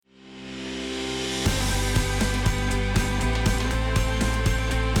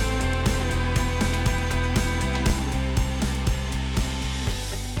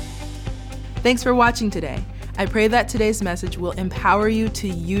Thanks for watching today. I pray that today's message will empower you to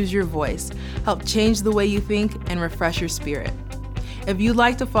use your voice, help change the way you think, and refresh your spirit. If you'd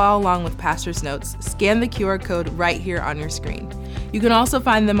like to follow along with Pastor's notes, scan the QR code right here on your screen. You can also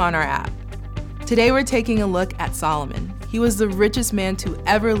find them on our app. Today we're taking a look at Solomon. He was the richest man to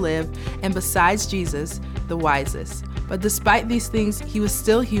ever live, and besides Jesus, the wisest. But despite these things, he was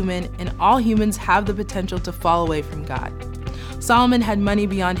still human, and all humans have the potential to fall away from God. Solomon had money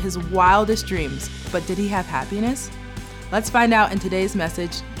beyond his wildest dreams, but did he have happiness? Let's find out in today's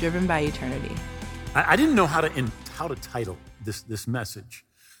message, Driven by Eternity. I didn't know how to title this message.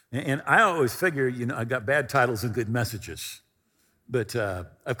 And I always figure, I got bad titles and good messages. But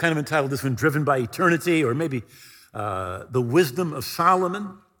I've kind of entitled this one, Driven by Eternity, or maybe The Wisdom of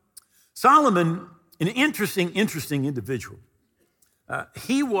Solomon. Solomon, an interesting individual.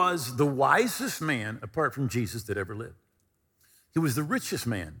 He was the wisest man, apart from Jesus, that ever lived. He was the richest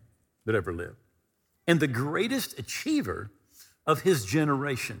man that ever lived, and the greatest achiever of his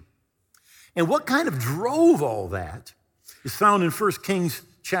generation. And what kind of drove all that is found in 1 Kings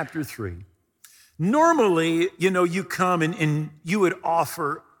chapter 3. Normally, you come and you would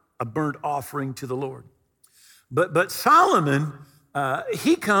offer a burnt offering to the Lord. But Solomon,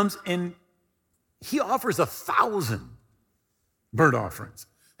 he comes and he offers 1,000 burnt offerings.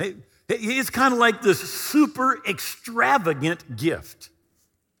 It's kind of like this super extravagant gift.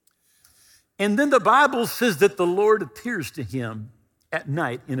 And then the Bible says that the Lord appears to him at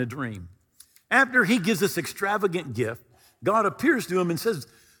night in a dream. After he gives this extravagant gift, God appears to him and says,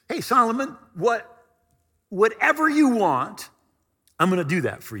 "Hey, Solomon, whatever you want, I'm going to do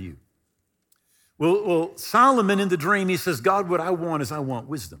that for you." Well, Solomon in the dream, he says, "God, what I want is I want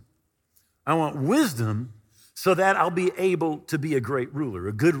wisdom. I want wisdom so that I'll be able to be a great ruler,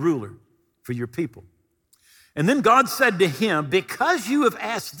 a good ruler for your people." And then God said to him, "Because you have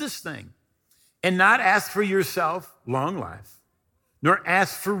asked this thing and not asked for yourself long life, nor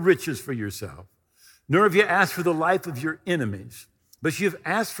asked for riches for yourself, nor have you asked for the life of your enemies, but you have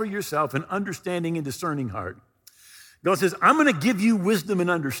asked for yourself an understanding and discerning heart." God says, "I'm going to give you wisdom and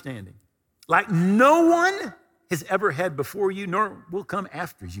understanding like no one has ever had before you, nor will come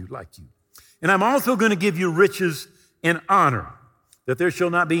after you like you. And I'm also going to give you riches and honor, that there shall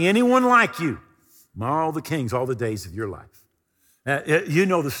not be anyone like you among all the kings, all the days of your life." You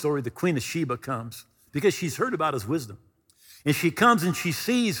know the story. The Queen of Sheba comes because she's heard about his wisdom. And she comes and she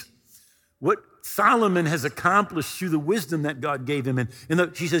sees what Solomon has accomplished through the wisdom that God gave him.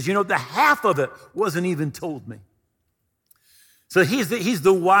 And she says, the half of it wasn't even told me. So he's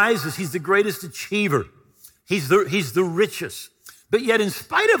the wisest. He's the greatest achiever. He's the richest. But yet in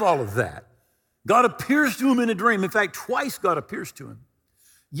spite of all of that, God appears to him in a dream. In fact, twice God appears to him.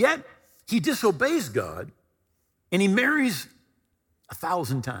 Yet he disobeys God and he marries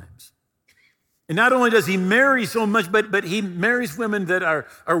 1,000 times. And not only does he marry so much, but he marries women that are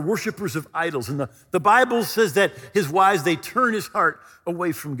worshipers of idols. And the Bible says that his wives, they turn his heart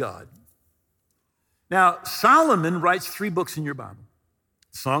away from God. Now, Solomon writes 3 books in your Bible: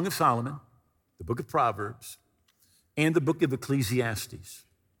 the Song of Solomon, the book of Proverbs, and the book of Ecclesiastes.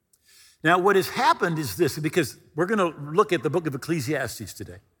 Now, what has happened is this, because we're going to look at the book of Ecclesiastes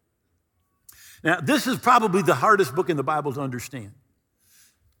today. Now, this is probably the hardest book in the Bible to understand.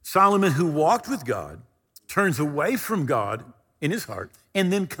 Solomon, who walked with God, turns away from God in his heart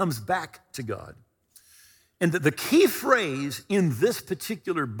and then comes back to God. And the key phrase in this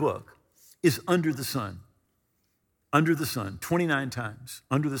particular book is under the sun. Under the sun, 29 times,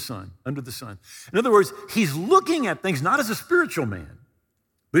 under the sun, under the sun. In other words, he's looking at things not as a spiritual man,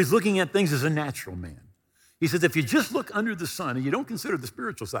 but he's looking at things as a natural man. He says, if you just look under the sun and you don't consider the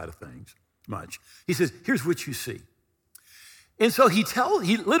spiritual side of things much, he says, here's what you see. And so he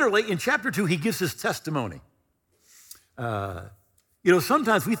literally, in chapter 2, he gives his testimony.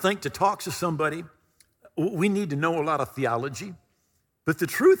 Sometimes we think to talk to somebody, we need to know a lot of theology. But the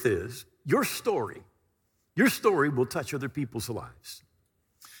truth is, your story will touch other people's lives.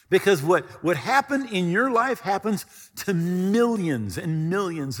 Because what happened in your life happens to millions and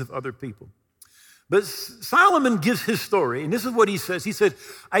millions of other people. But Solomon gives his story, and this is what he says. He said,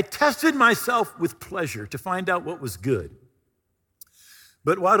 "I tested myself with pleasure to find out what was good,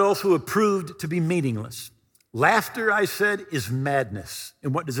 but what also proved to be meaningless. Laughter," I said, "is madness."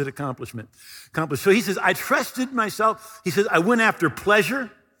 And what does it accomplish? So he says, I trusted myself. He says, I went after pleasure.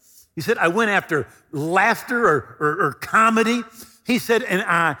 He said, I went after laughter or comedy. He said, and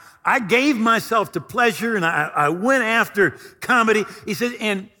I gave myself to pleasure and I went after comedy. He said,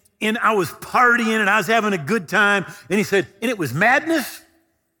 and I was partying and I was having a good time. And he said, and it was madness.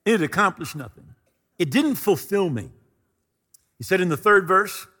 It accomplished nothing. It didn't fulfill me. He said in the 3rd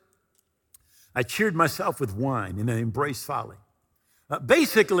verse, I cheered myself with wine and I embraced folly.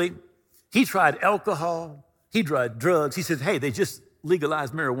 Basically, he tried alcohol, he tried drugs. He said, hey, they just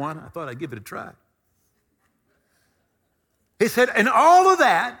legalized marijuana. I thought I'd give it a try. He said, and all of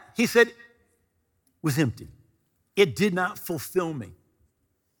that, he said, was empty. It did not fulfill me.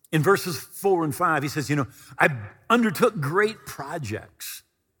 In verses 4 and 5, he says, I undertook great projects.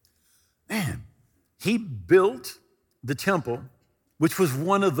 Man, he built the temple, which was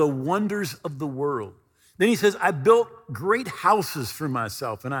one of the wonders of the world. Then he says, I built great houses for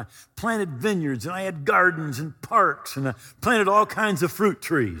myself, and I planted vineyards, and I had gardens and parks, and I planted all kinds of fruit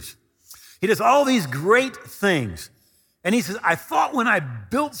trees. He does all these great things. And he says, I thought when I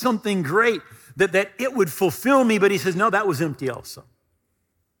built something great that it would fulfill me, but he says, no, that was empty also.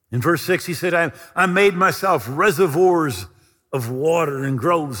 In verse 6, he said, I made myself reservoirs of water and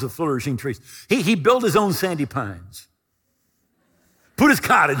groves of flourishing trees. He built his own sandy pines, put his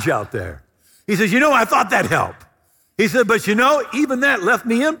cottage out there. He says, I thought that'd help. He said, but even that left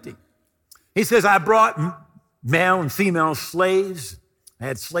me empty. He says, I brought male and female slaves. I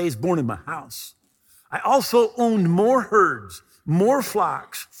had slaves born in my house. I also owned more herds, more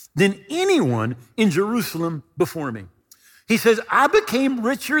flocks than anyone in Jerusalem before me. He says, I became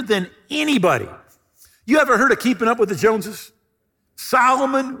richer than anybody. You ever heard of Keeping Up with the Joneses?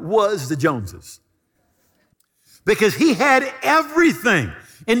 Solomon was the Joneses because he had everything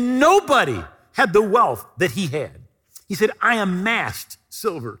and nobody had the wealth that he had. He said, I amassed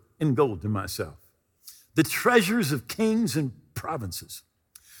silver and gold to myself, the treasures of kings and provinces.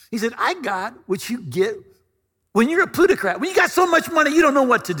 He said, I got what you get when you're a plutocrat. When you got so much money, you don't know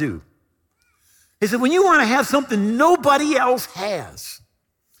what to do. He said, when you want to have something nobody else has,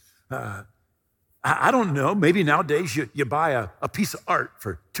 I don't know, maybe nowadays you buy a piece of art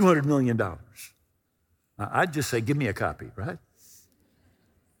for $200 million. I'd just say, give me a copy, right?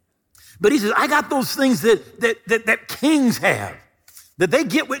 But he says, I got those things that kings have, that they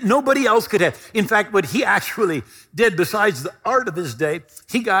get what nobody else could have. In fact, what he actually did, besides the art of his day,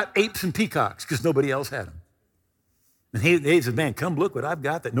 he got apes and peacocks because nobody else had them. And he said, man, come look what I've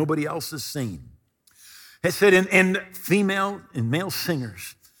got that nobody else has seen. He said, and female and male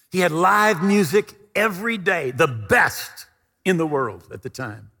singers. He had live music every day, the best in the world at the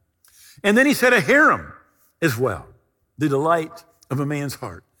time. And then he said a harem as well, the delight of a man's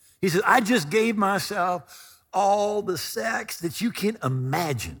heart. He said, I just gave myself all the sex that you can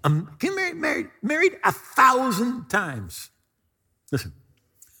imagine. Married 1,000 times. Listen,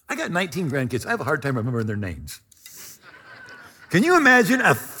 I got 19 grandkids. I have a hard time remembering their names. Can you imagine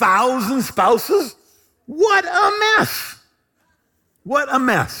 1,000 spouses? What a mess. What a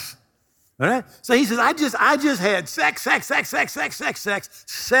mess. All right? So he says, I just had sex.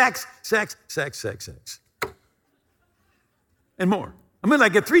 And more. I mean,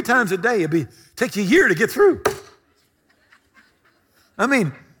 like at 3 times a day, take you a year to get through. I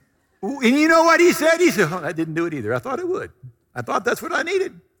mean, and you know what he said? He said, oh, that didn't do it either. I thought it would. I thought that's what I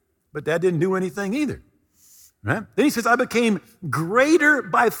needed. But that didn't do anything either. Right? Then he says, I became greater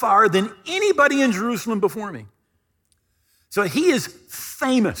by far than anybody in Jerusalem before me. So he is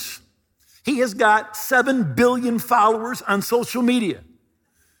famous. He has got 7 billion followers on social media.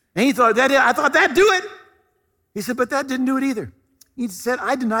 And he thought, I thought that'd do it. He said, but that didn't do it either. He said,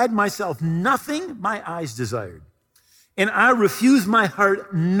 I denied myself nothing my eyes desired, and I refused my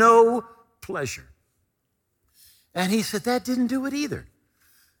heart no pleasure. And he said, that didn't do it either.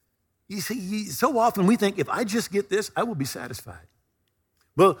 You see, so often we think, if I just get this, I will be satisfied.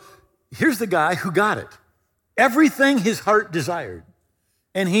 Well, here's the guy who got it. Everything his heart desired.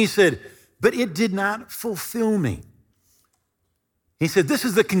 And he said, but it did not fulfill me. He said, this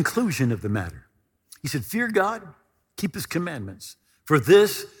is the conclusion of the matter. He said, fear God, keep his commandments, for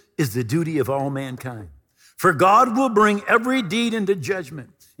this is the duty of all mankind. For God will bring every deed into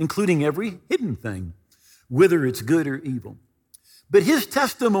judgment, including every hidden thing, whether it's good or evil. But his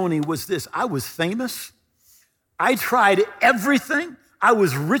testimony was this: I was famous. I tried everything. I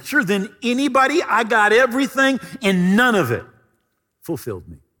was richer than anybody. I got everything, and none of it fulfilled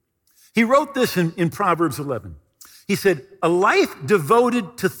me. He wrote this in Proverbs 11. He said, a life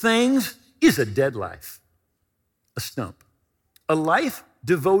devoted to things is a dead life, a stump. A life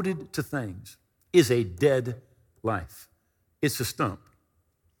devoted to things is a dead life. It's a stump.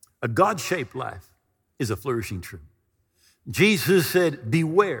 A God-shaped life is a flourishing tree. Jesus said,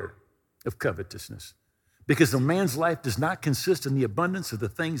 beware of covetousness, because a man's life does not consist in the abundance of the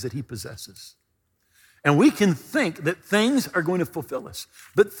things that he possesses. And we can think that things are going to fulfill us,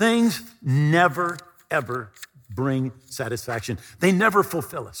 but things never, ever bring satisfaction. They never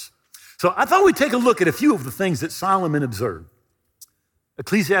fulfill us. So I thought we'd take a look at a few of the things that Solomon observed.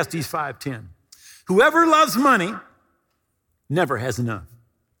 Ecclesiastes 5:10. Whoever loves money never has enough.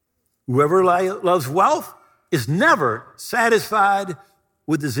 Whoever loves wealth is never satisfied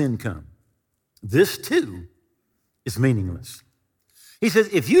with his income. This too is meaningless. He says,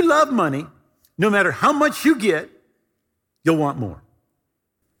 if you love money, no matter how much you get, you'll want more.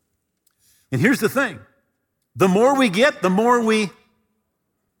 And here's the thing. The more we get, the more we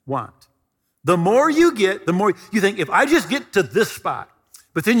want. The more you get, the more you think, if I just get to this spot,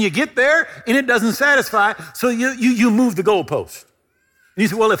 but then you get there and it doesn't satisfy, so you move the goalpost. And you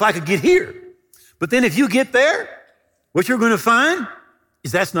say, well, if I could get here. But then if you get there, what you're going to find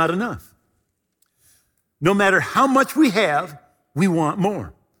is that's not enough. No matter how much we have, we want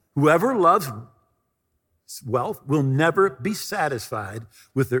more. Whoever loves wealth will never be satisfied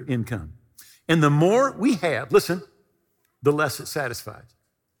with their income. And the more we have, listen, the less it satisfies.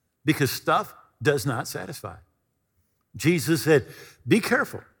 Because stuff does not satisfy. Jesus said, be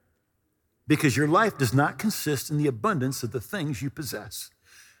careful, because your life does not consist in the abundance of the things you possess.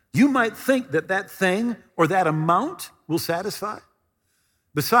 You might think that that thing or that amount will satisfy.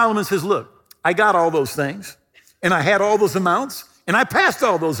 But Solomon says, look, I got all those things, and I had all those amounts, and I passed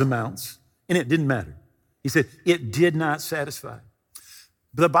all those amounts, and it didn't matter. He said, it did not satisfy.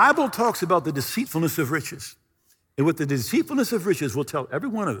 The Bible talks about the deceitfulness of riches. And what the deceitfulness of riches will tell every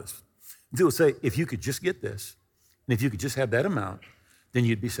one of us, they will say, if you could just get this, and if you could just have that amount, then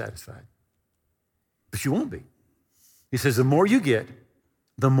you'd be satisfied. But you won't be. He says, the more you get,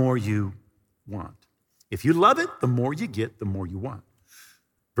 the more you want. If you love it, the more you get, the more you want.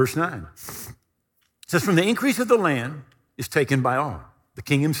 Verse 9 says, from the increase of the land is taken by all. The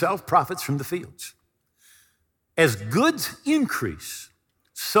king himself profits from the fields. As goods increase,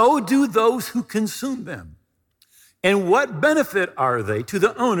 so do those who consume them. And what benefit are they to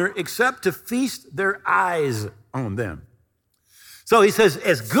the owner except to feast their eyes on them? So he says,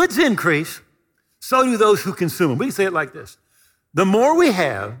 as goods increase, so do those who consume them. We can say it like this. The more we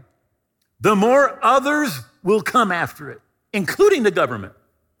have, the more others will come after it, including the government.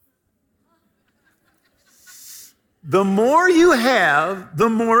 The more you have, the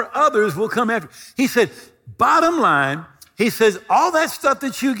more others will come after. He said, bottom line, he says, all that stuff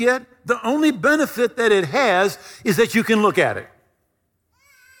that you get, the only benefit that it has is that you can look at it.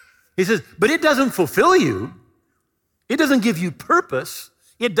 He says, but it doesn't fulfill you. It doesn't give you purpose.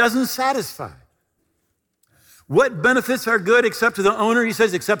 It doesn't satisfy. What benefits are good except to the owner? He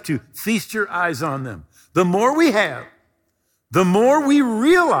says, except to feast your eyes on them. The more we have, the more we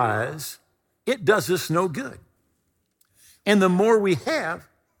realize it does us no good. And the more we have,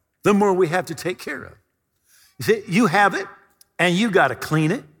 the more we have to take care of. You see, you have it, and you got to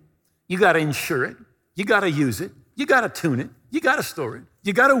clean it. You got to insure it. You got to use it. You got to tune it. You got to store it.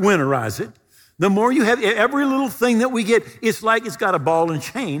 You got to winterize it. The more you have, every little thing that we get, it's like it's got a ball and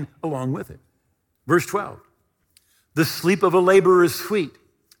chain along with it. Verse 12, the sleep of a laborer is sweet,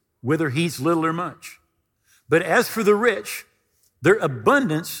 whether he eats little or much. But as for the rich, their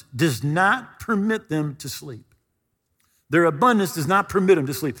abundance does not permit them to sleep. Their abundance does not permit them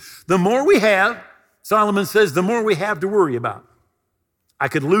to sleep. The more we have, Solomon says, the more we have to worry about. I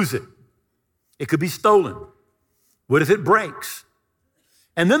could lose it. It could be stolen. What if it breaks?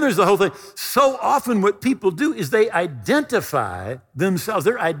 And then there's the whole thing. So often what people do is they identify themselves.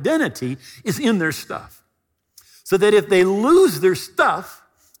 Their identity is in their stuff. So that if they lose their stuff,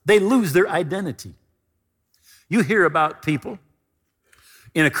 they lose their identity. You hear about people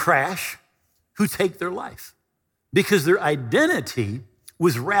in a crash who take their life because their identity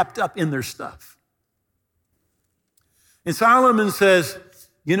was wrapped up in their stuff. And Solomon says,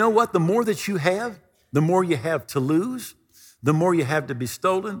 you know what? The more that you have, the more you have to lose, the more you have to be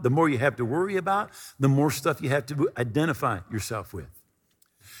stolen, the more you have to worry about, the more stuff you have to identify yourself with.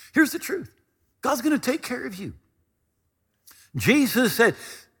 Here's the truth. God's going to take care of you. Jesus said,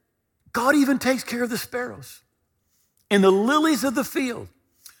 God even takes care of the sparrows and the lilies of the field.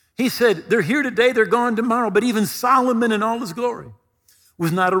 He said, they're here today, they're gone tomorrow, but even Solomon in all his glory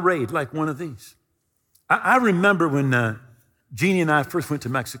was not arrayed like one of these. I remember when Jeannie and I first went to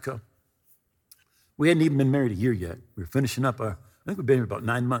Mexico. We hadn't even been married a year yet. We were finishing up I think we've been here about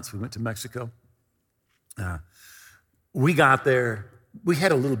 9 months. We went to Mexico. We got there. We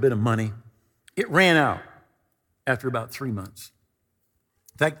had a little bit of money. It ran out after about 3 months.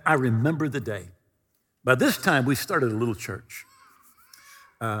 In fact, I remember the day. By this time, we started a little church.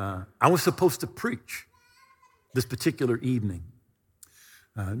 I was supposed to preach this particular evening.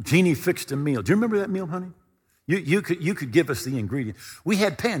 Jeannie fixed a meal. Do you remember that meal, honey? You could give us the ingredient. We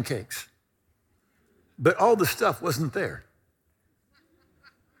had pancakes, but all the stuff wasn't there.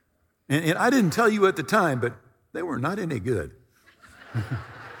 And I didn't tell you at the time, but they were not any good.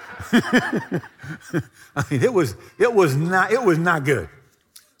 I mean, it was not good.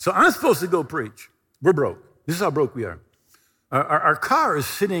 So I'm supposed to go preach. We're broke. This is how broke we are. Our car is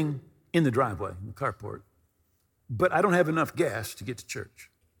sitting in the driveway, in the carport, but I don't have enough gas to get to church.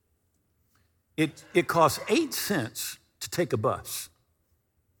 It costs 8 cents to take a bus.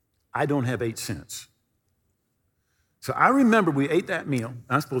 I don't have 8 cents. So I remember we ate that meal.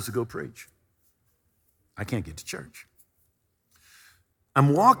 I'm supposed to go preach. I can't get to church.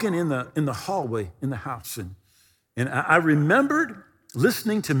 I'm walking in the hallway in the house, and I remembered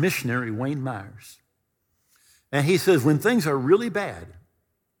listening to missionary Wayne Myers. And he says, when things are really bad,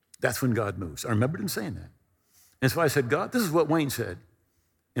 that's when God moves. I remembered him saying that. And so I said, God, this is what Wayne said.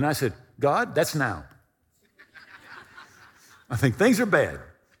 And I said, God, that's now. I think things are bad.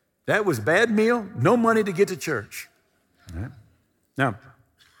 That was a bad meal, no money to get to church. All right? Now,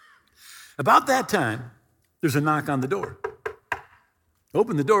 about that time, there's a knock on the door.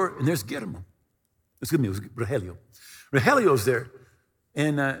 Open the door, and there's Guillermo. Excuse me, it was Rogelio. Rogelio's there,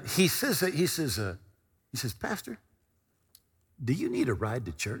 and he says, Pastor, do you need a ride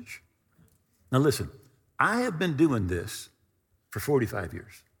to church? Now listen, I have been doing this for 45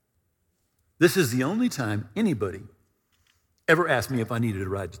 years. This is the only time anybody ever asked me if I needed a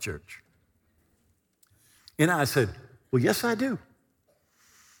ride to church. And I said, well, yes, I do.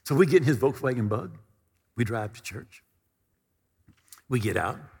 So we get in his Volkswagen Bug. We drive to church. We get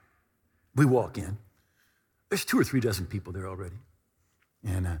out. We walk in. There's 2 or 3 dozen people there already.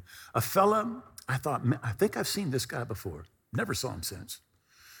 And a fella, I thought, I think I've seen this guy before. Never saw him since.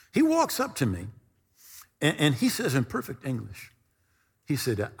 He walks up to me, and he says in perfect English, he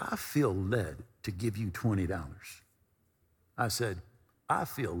said, I feel led to give you $20. I said, I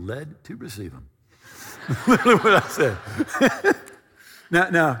feel led to receive them. Literally what I said.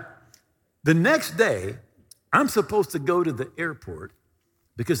 Now, the next day, I'm supposed to go to the airport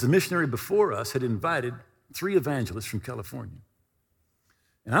because the missionary before us had invited 3 evangelists from California.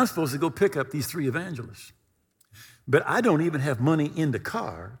 And I'm supposed to go pick up these 3 evangelists. But I don't even have money in the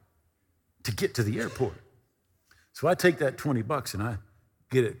car to get to the airport. So I take that $20 and I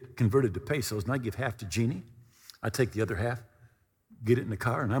get it converted to pesos, and I give half to Jeannie. I take the other half, get it in the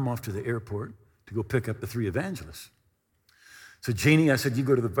car, and I'm off to the airport to go pick up the 3 evangelists. So Jeannie, I said, you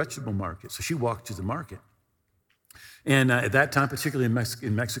go to the vegetable market. So she walked to the market. And at that time, particularly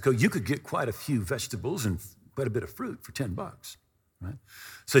in Mexico, you could get quite a few vegetables and quite a bit of fruit for $10, right?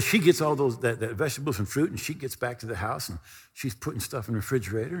 So she gets all that vegetables and fruit, and she gets back to the house, and she's putting stuff in the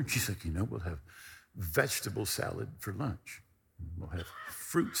refrigerator, and she's like, we'll have vegetable salad for lunch. We'll have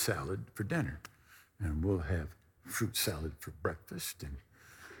fruit salad for dinner, and we'll have fruit salad for breakfast. And,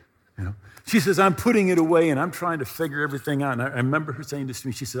 she says, I'm putting it away, and I'm trying to figure everything out. And I remember her saying this to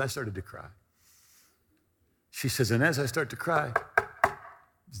me. She said, I started to cry. She says, and as I start to cry,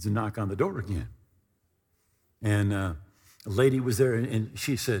 there's a knock on the door again. And a lady was there, and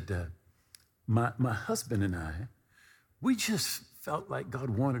she said, my husband and I, we just felt like God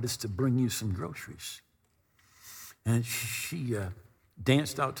wanted us to bring you some groceries. And she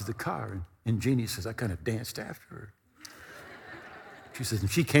danced out to the car, and Jeannie says, I kind of danced after her. She says,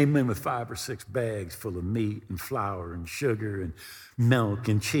 and she came in with 5 or 6 bags full of meat and flour and sugar and milk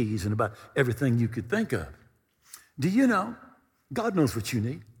and cheese and about everything you could think of. Do you know, God knows what you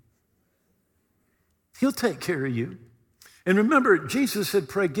need. He'll take care of you. And remember, Jesus said,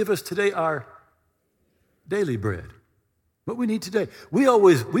 pray, give us today our daily bread. What we need today. We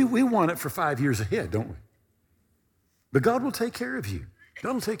want it for 5 years ahead, don't we? But God will take care of you.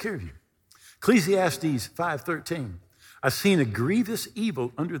 God will take care of you. Ecclesiastes 5:13. I've seen a grievous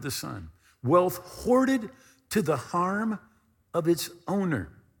evil under the sun, wealth hoarded to the harm of its owner.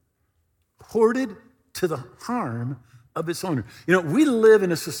 Hoarded to the harm of its owner. We live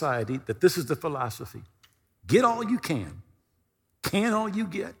in a society that this is the philosophy. Get all you can all you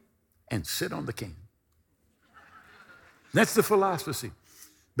get, and sit on the can. That's the philosophy.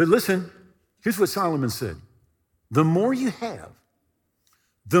 But listen, here's what Solomon said. The more you have,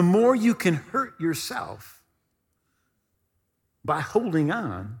 the more you can hurt yourself by holding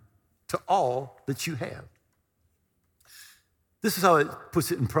on to all that you have. This is how it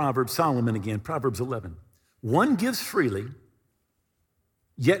puts it in Proverbs, Solomon again, Proverbs 11. One gives freely,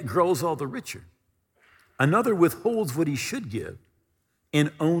 yet grows all the richer. Another withholds what he should give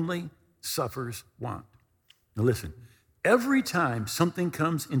and only suffers want. Now listen, every time something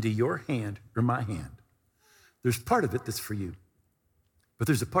comes into your hand or my hand, there's part of it that's for you, but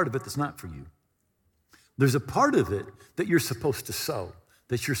there's a part of it that's not for you. There's a part of it that you're supposed to sow,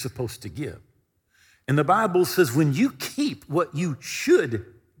 that you're supposed to give. And the Bible says when you keep what you should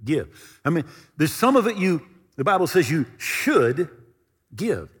give, there's some of it the Bible says you should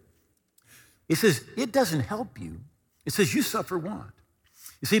give. He says, it doesn't help you. It says you suffer want.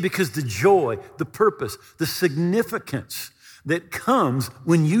 You see, because the joy, the purpose, the significance that comes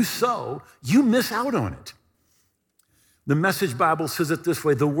when you sow, you miss out on it. The Message Bible says it this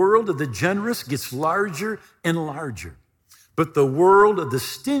way: the world of the generous gets larger and larger, but the world of the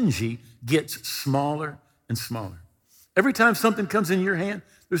stingy gets smaller and smaller. Every time something comes in your hand,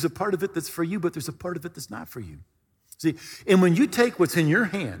 there's a part of it that's for you, but there's a part of it that's not for you. See, and when you take what's in your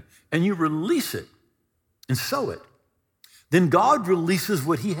hand and you release it and sow it, then God releases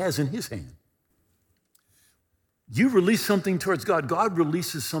what he has in his hand. You release something towards God, God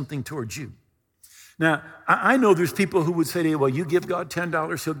releases something towards you. Now, I know there's people who would say to you, well, you give God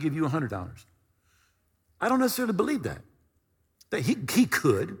 $10, he'll give you $100. I don't necessarily believe that. That he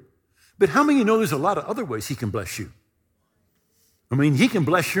could, but how many of you know there's a lot of other ways he can bless you? I mean, he can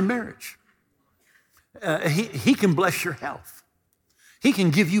bless your marriage. He can bless your health. He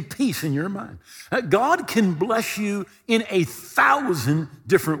can give you peace in your mind. God can bless you in 1,000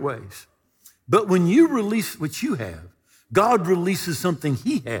 different ways. But when you release what you have, God releases something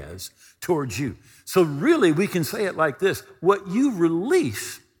he has towards you. So really, we can say it like this: what you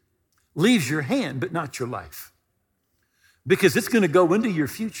release leaves your hand, but not your life. Because it's going to go into your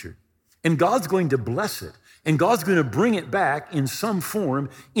future, and God's going to bless it, and God's going to bring it back in some form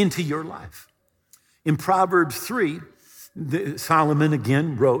into your life. In Proverbs 3, Solomon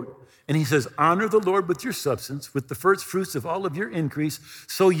again wrote, and he says, honor the Lord with your substance, with the first fruits of all of your increase,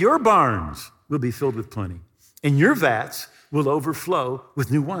 so your barns will be filled with plenty, and your vats will overflow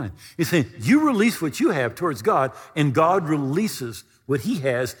with new wine. He's saying, you release what you have towards God, and God releases what he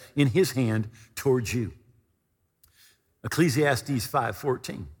has in his hand towards you. Ecclesiastes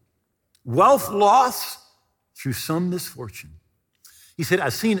 5:14. Wealth lost through some misfortune. He said,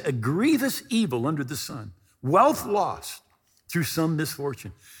 I've seen a grievous evil under the sun. Wealth lost through some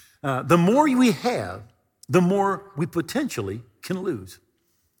misfortune. The more we have, the more we potentially can lose.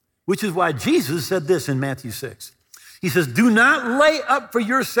 Which is why Jesus said this in Matthew 6. He says, do not lay up for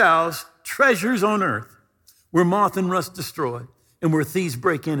yourselves treasures on earth where moth and rust destroy and where thieves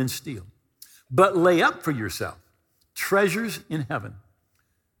break in and steal. But lay up for yourself treasures in heaven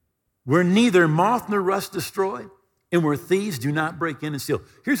where neither moth nor rust destroy and where thieves do not break in and steal.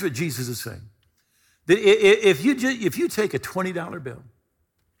 Here's what Jesus is saying. That if you take a $20 bill,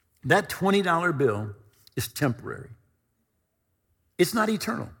 that $20 bill is temporary. It's not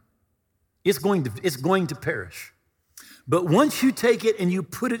eternal. It's going to perish. But once you take it and you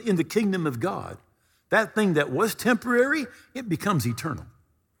put it in the kingdom of God, that thing that was temporary, it becomes eternal.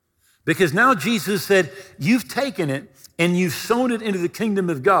 Because now Jesus said, you've taken it and you've sown it into the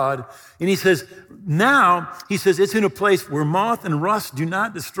kingdom of God. And he says, it's in a place where moth and rust do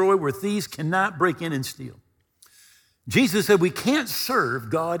not destroy, where thieves cannot break in and steal. Jesus said we can't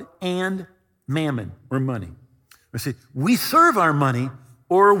serve God and mammon or money. We serve our money,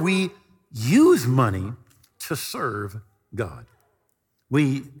 or we use money to serve God.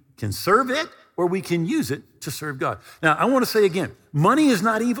 We can serve it, or we can use it to serve God. Now, I want to say again, money is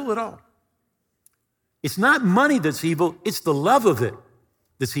not evil at all. It's not money that's evil, it's the love of it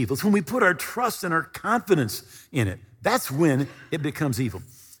that's evil. It's when we put our trust and our confidence in it. That's when it becomes evil.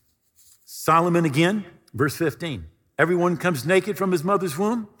 Solomon again, verse 15. Everyone comes naked from his mother's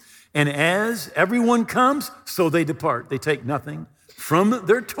womb, and as everyone comes, so they depart. They take nothing from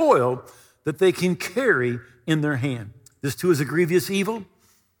their toil that they can carry in their hand. This too is a grievous evil.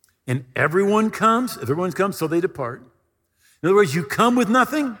 And everyone comes, so they depart. In other words, you come with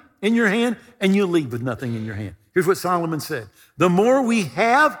nothing in your hand and you leave with nothing in your hand. Here's what Solomon said. The more we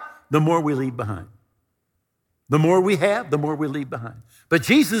have, the more we leave behind. The more we have, the more we leave behind. But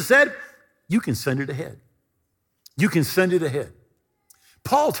Jesus said, you can send it ahead. You can send it ahead.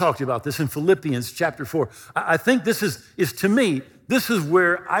 Paul talked about this in Philippians chapter 4. I think this is to me, this is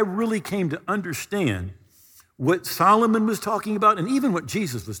where I really came to understand what Solomon was talking about and even what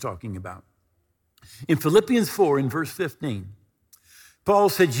Jesus was talking about. In Philippians 4, in verse 15, Paul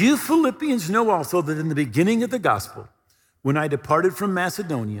said, you Philippians know also that in the beginning of the gospel, when I departed from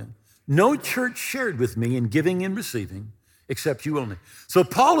Macedonia, no church shared with me in giving and receiving except you only. So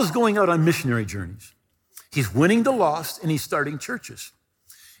Paul is going out on missionary journeys. He's winning the lost and he's starting churches.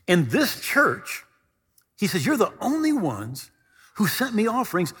 And this church, he says, you're the only ones who sent me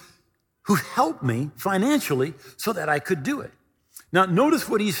offerings, who helped me financially so that I could do it. Now, notice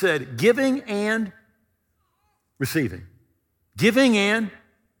what he said, giving and receiving. Giving and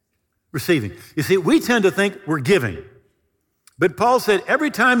receiving. You see, we tend to think we're giving. But Paul said, every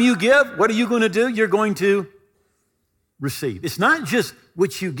time you give, what are you going to do? You're going to receive. It's not just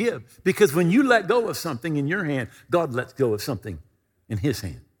what you give, because when you let go of something in your hand, God lets go of something in his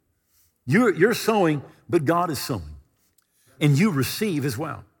hand. You're sowing, but God is sowing. And you receive as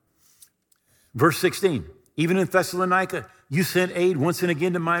well. Verse 16, even in Thessalonica, you sent aid once and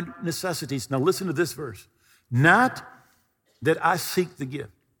again to my necessities. Now listen to this verse. Not that I seek the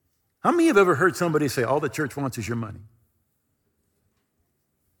gift. How many have ever heard somebody say, all the church wants is your money?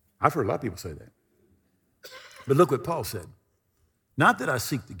 I've heard a lot of people say that. But look what Paul said. Not that I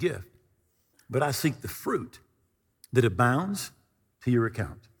seek the gift, but I seek the fruit that abounds to your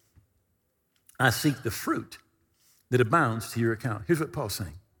account. I seek the fruit that abounds to your account. Here's what Paul's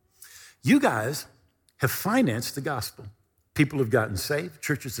saying. You guys have financed the gospel. People have gotten saved.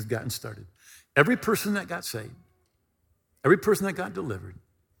 Churches have gotten started. Every person that got saved, every person that got delivered,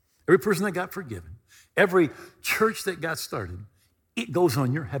 every person that got forgiven, every church that got started, it goes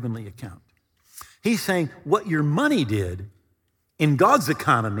on your heavenly account. He's saying what your money did in God's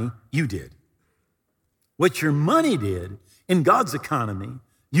economy, you did. What your money did in God's economy,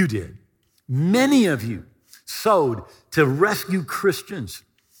 you did. Many of you sowed to rescue Christians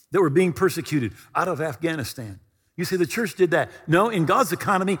that were being persecuted out of Afghanistan. You say the church did that. No, in God's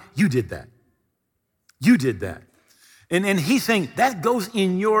economy, you did that. You did that. And he's saying that goes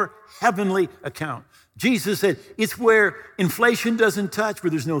in your heavenly account. Jesus said it's where inflation doesn't touch, where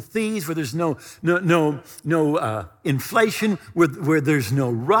there's no thieves, where there's no inflation, where there's no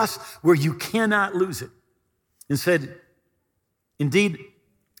rust, where you cannot lose it. And said, indeed,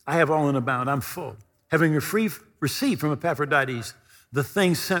 I have all in abound. I'm full. Having received from Epaphroditus the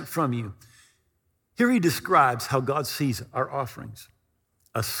things sent from you. Here he describes how God sees our offerings.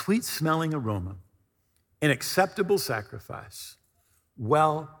 A sweet-smelling aroma, an acceptable sacrifice,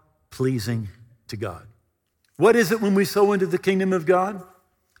 well-pleasing to God. What is it when we sow into the kingdom of God?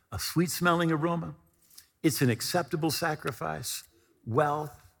 A sweet-smelling aroma. It's an acceptable sacrifice,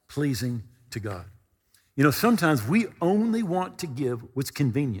 well-pleasing to God. You know, sometimes we only want to give what's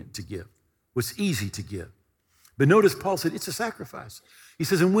convenient to give, what's easy to give. But notice Paul said it's a sacrifice. He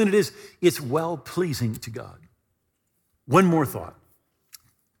says, and when it is, it's well-pleasing to God. One more thought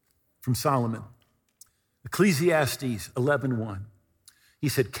from Solomon. Ecclesiastes 11:1. He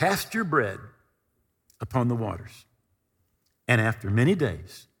said, cast your bread upon the waters, and after many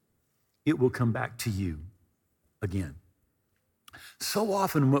days, it will come back to you again. So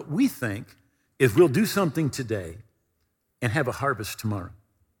often what we think is we'll do something today and have a harvest tomorrow.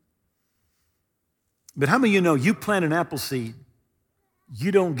 But how many of you know you plant an apple seed,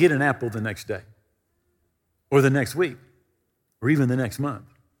 you don't get an apple the next day or the next week or even the next month?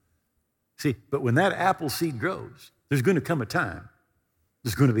 See, but when that apple seed grows, there's going to come a time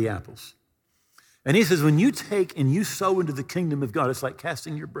there's going to be apples. And he says, when you take and you sow into the kingdom of God, it's like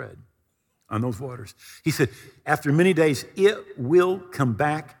casting your bread on those waters. He said, after many days, it will come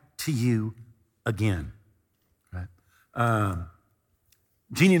back to you again. Right?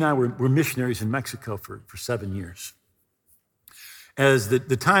 Jeannie and I were missionaries in Mexico for 7 years. As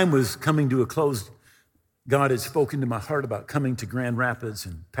the time was coming to a close, God had spoken to my heart about coming to Grand Rapids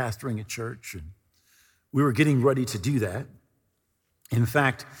and pastoring a church, and we were getting ready to do that. In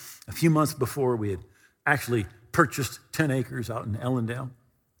fact, a few months before, we had actually purchased 10 acres out in Ellendale,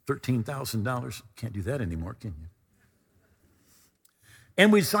 $13,000. Can't do that anymore, can you?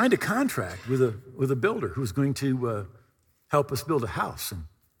 And we signed a contract with a builder who was going to help us build a house. And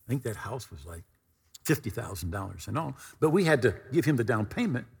I think that house was like $50,000 and all. But we had to give him the down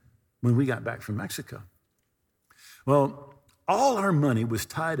payment when we got back from Mexico. Well, all our money was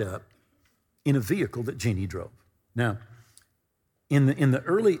tied up in a vehicle that Jeannie drove. Now, in the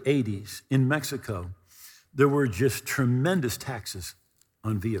early 80s in Mexico, there were just tremendous taxes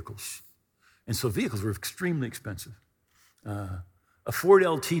on vehicles. And so vehicles were extremely expensive. A Ford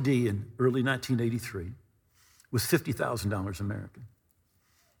LTD in early 1983 was $50,000 American.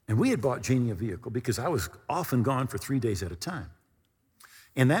 And we had bought Jeannie a vehicle because I was often gone for 3 days at a time.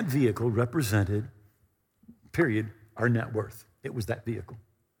 And that vehicle represented, period, our net worth. It was that vehicle.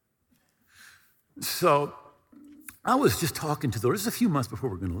 So I was just talking to the Lord. This is a few months before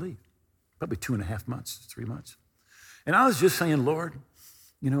we're going to leave, probably 2.5 months, 3 months. And I was just saying, Lord,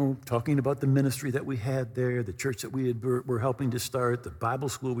 you know, talking about the ministry that we had there, the church that were helping to start, the Bible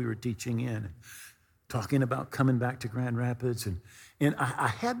school we were teaching in, talking about coming back to Grand Rapids. And I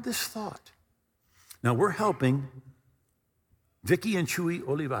had this thought. Now, we're helping Vicky and Chuy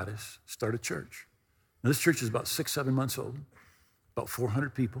Olivares start a church. Now, this church is about 6-7 months old, about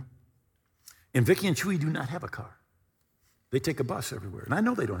 400 people. And Vicky and Chuy do not have a car. They take a bus everywhere. And I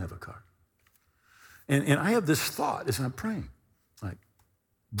know they don't have a car. And I have this thought as I'm praying, like,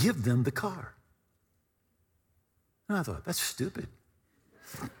 give them the car. And I thought, that's stupid.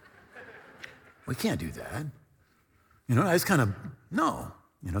 We can't do that. You know, I just kind of, no.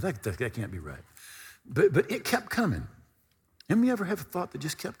 That can't be right. But it kept coming. Haven't you ever have a thought that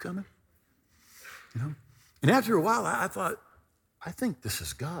just kept coming? And after a while, I thought, I think this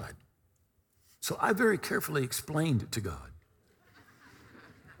is God. So I very carefully explained to God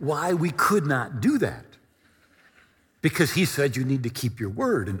why we could not do that. Because he said you need to keep your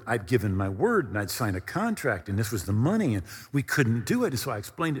word, and I'd given my word, and I'd signed a contract, and this was the money, and we couldn't do it. And so I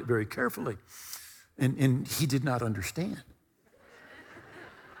explained it very carefully, and he did not understand.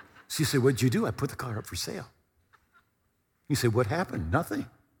 So he said, what'd you do? I put the car up for sale. He said, what happened? Nothing.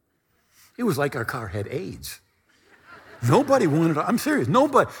 It was like our car had AIDS. Nobody wanted it. I'm serious.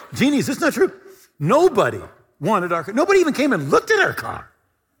 Nobody. Jeannie, is this not true? Nobody wanted our car. Nobody even came and looked at our car.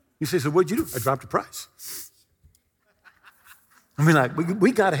 You say, so what'd you do? I dropped the price. I mean, like,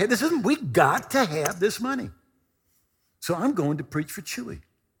 we got to have this. We got to have this money. So I'm going to preach for Chewy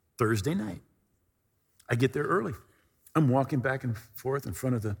Thursday night. I get there early. I'm walking back and forth in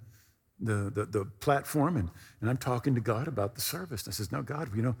front of the platform, and I'm talking to God about the service. And I says, now, God,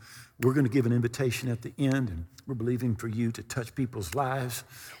 we're going to give an invitation at the end, and we're believing for you to touch people's lives.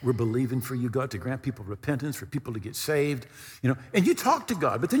 We're believing for you, God, to grant people repentance, for people to get saved. And you talk to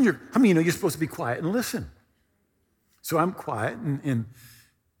God, but then you're supposed to be quiet and listen. So I'm quiet, and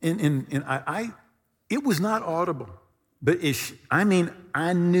it was not audible, but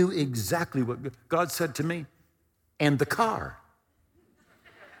I knew exactly what God said to me, and the car.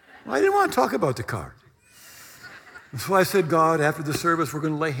 Well, I didn't want to talk about the car. So I said, God, after the service, we're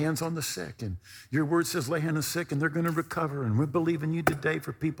going to lay hands on the sick, and your word says lay hands on the sick, and they're going to recover, and we're believing you today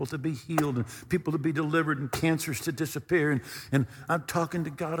for people to be healed, and people to be delivered, and cancers to disappear, and I'm talking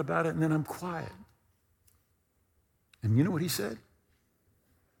to God about it, and then I'm quiet. And you know what he said?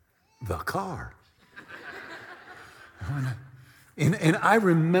 The car. And I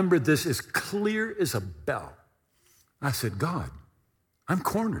remember this as clear as a bell. I said, God, I'm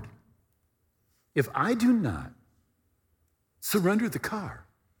cornered. If I do not surrender the car,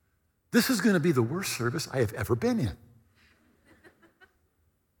 this is going to be the worst service I have ever been in.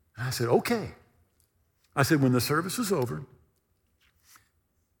 And I said, okay. I said, when the service is over,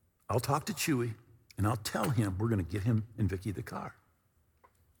 I'll talk to Chewy, and I'll tell him we're going to get him and Vicki the car.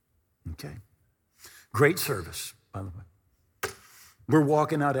 Okay. Great service, by the way. We're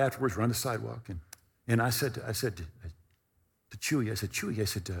walking out afterwards, we're on the sidewalk, and I said to Chewy,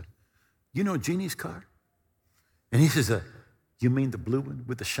 Chewy, you know Jeannie's car? And he says, you mean the blue one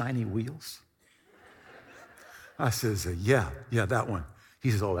with the shiny wheels? I says, yeah, that one.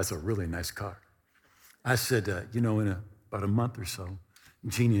 He says, oh, that's a really nice car. I said, in about a month or so,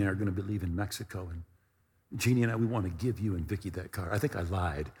 Jeannie and I are going to be leaving Mexico, and Jeannie and I, we want to give you and Vicki that car. I think I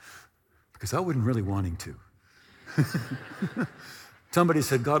lied because I wasn't really wanting to. Somebody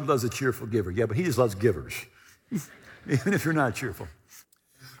said, God loves a cheerful giver. Yeah, but he just loves givers, even if you're not cheerful.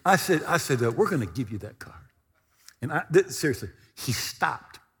 I said, we're going to give you that car. And seriously, he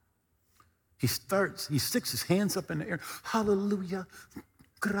stopped. He sticks his hands up in the air. Hallelujah.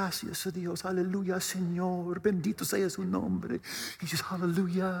 Gracias a Dios, aleluya, Señor, bendito sea su nombre. He says,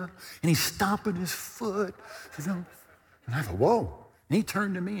 hallelujah, and he's stomping his foot, And I thought, whoa. And he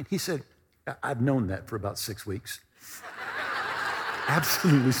turned to me and he said, I've known that for about 6 weeks.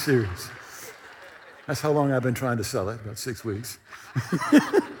 Absolutely serious. That's how long I've been trying to sell it, about 6 weeks.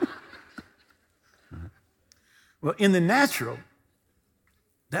 Well, in the natural,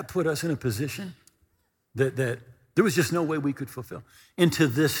 that put us in a position that there was just no way we could fulfill. And to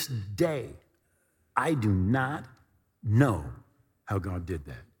this day, I do not know how God did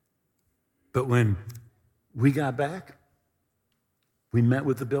that. But when we got back, we met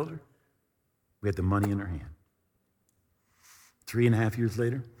with the builder. We had the money in our hand. 3.5 years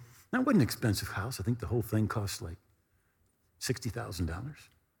later, now it wasn't an expensive house. I think the whole thing cost like $60,000.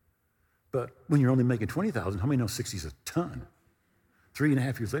 But when you're only making $20,000, how many know 60 is a ton?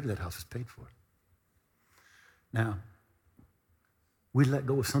 3.5 years later, that house was paid for. Now, we let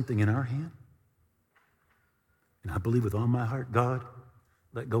go of something in our hand, and I believe with all my heart, God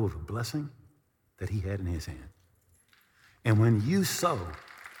let go of a blessing that he had in his hand. And when you sow,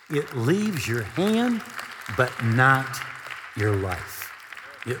 it leaves your hand, but not your life.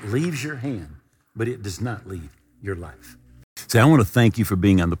 It leaves your hand, but it does not leave your life. Say, I want to thank you for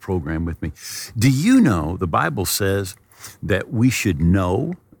being on the program with me. Do you know the Bible says that we should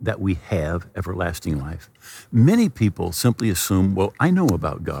know that we have everlasting life? Many people simply assume, well, I know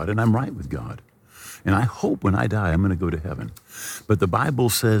about God and I'm right with God. And I hope when I die, I'm going to go to heaven. But the Bible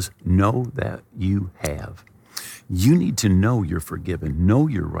says, know that you have. You need to know you're forgiven, know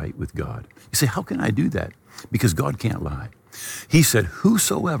you're right with God. You say, how can I do that? Because God can't lie. He said,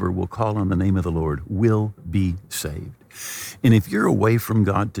 whosoever will call on the name of the Lord will be saved. And if you're away from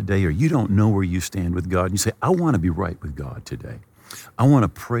God today, or you don't know where you stand with God, and you say, I want to be right with God today, I want to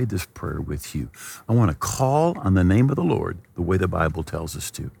pray this prayer with you. I want to call on the name of the Lord the way the Bible tells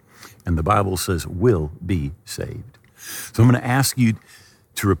us to. And the Bible says, will be saved. So I'm going to ask you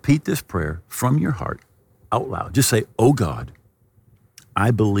to repeat this prayer from your heart out loud. Just say, oh God,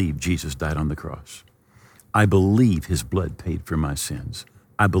 I believe Jesus died on the cross. I believe his blood paid for my sins.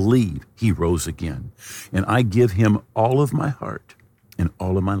 I believe he rose again. And I give him all of my heart and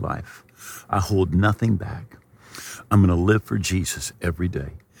all of my life. I hold nothing back. I'm going to live for Jesus every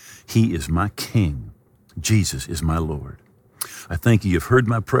day. He is my King. Jesus is my Lord. I thank you. You've heard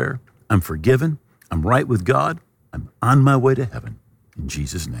my prayer. I'm forgiven. I'm right with God. I'm on my way to heaven. In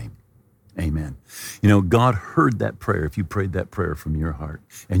Jesus' name, amen. You know, God heard that prayer if you prayed that prayer from your heart,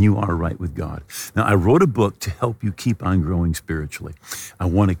 and you are right with God. Now, I wrote a book to help you keep on growing spiritually. I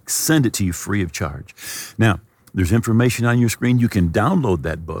want to send it to you free of charge. Now, there's information on your screen. You can download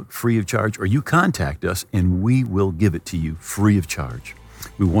that book free of charge, or you contact us and we will give it to you free of charge.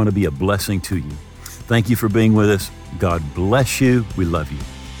 We want to be a blessing to you. Thank you for being with us. God bless you. We love you.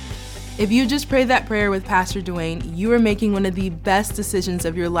 If you just prayed that prayer with Pastor Dwayne, you are making one of the best decisions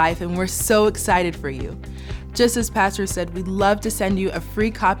of your life, and we're so excited for you. Just as Pastor said, we'd love to send you a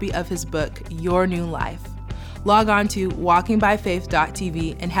free copy of his book, Your New Life. Log on to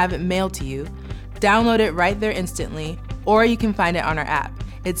walkingbyfaith.tv and have it mailed to you. Download it right there instantly, or you can find it on our app.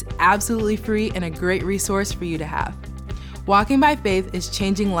 It's absolutely free and a great resource for you to have. Walking by Faith is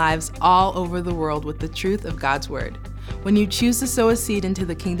changing lives all over the world with the truth of God's Word. When you choose to sow a seed into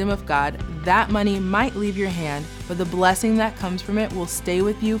the kingdom of God, that money might leave your hand, but the blessing that comes from it will stay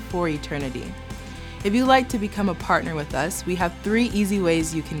with you for eternity. If you'd like to become a partner with us, we have 3 easy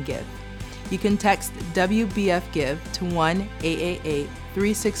ways you can give. You can text WBF-GIVE to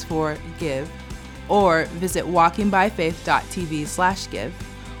 1-888-364-GIVE, or visit walkingbyfaith.tv/give,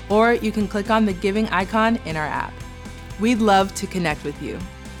 or you can click on the giving icon in our app. We'd love to connect with you.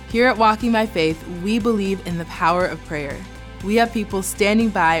 Here at Walking by Faith, we believe in the power of prayer. We have people standing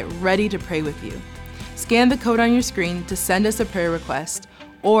by ready to pray with you. Scan the code on your screen to send us a prayer request,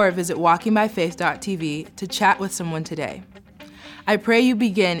 or visit walkingbyfaith.tv to chat with someone today. I pray you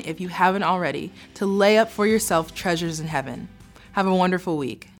begin, if you haven't already, to lay up for yourself treasures in heaven. Have a wonderful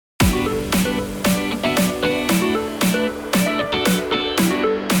week.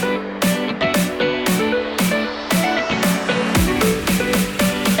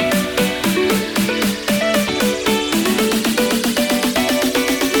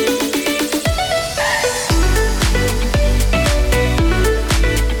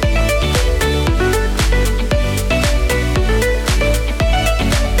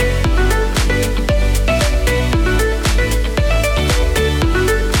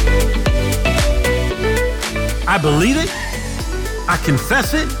 I believe it, I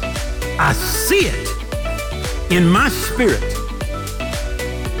confess it, I see it in my spirit.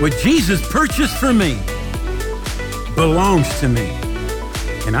 What Jesus purchased for me belongs to me,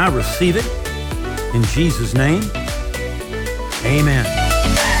 and I receive it in Jesus' name. Amen.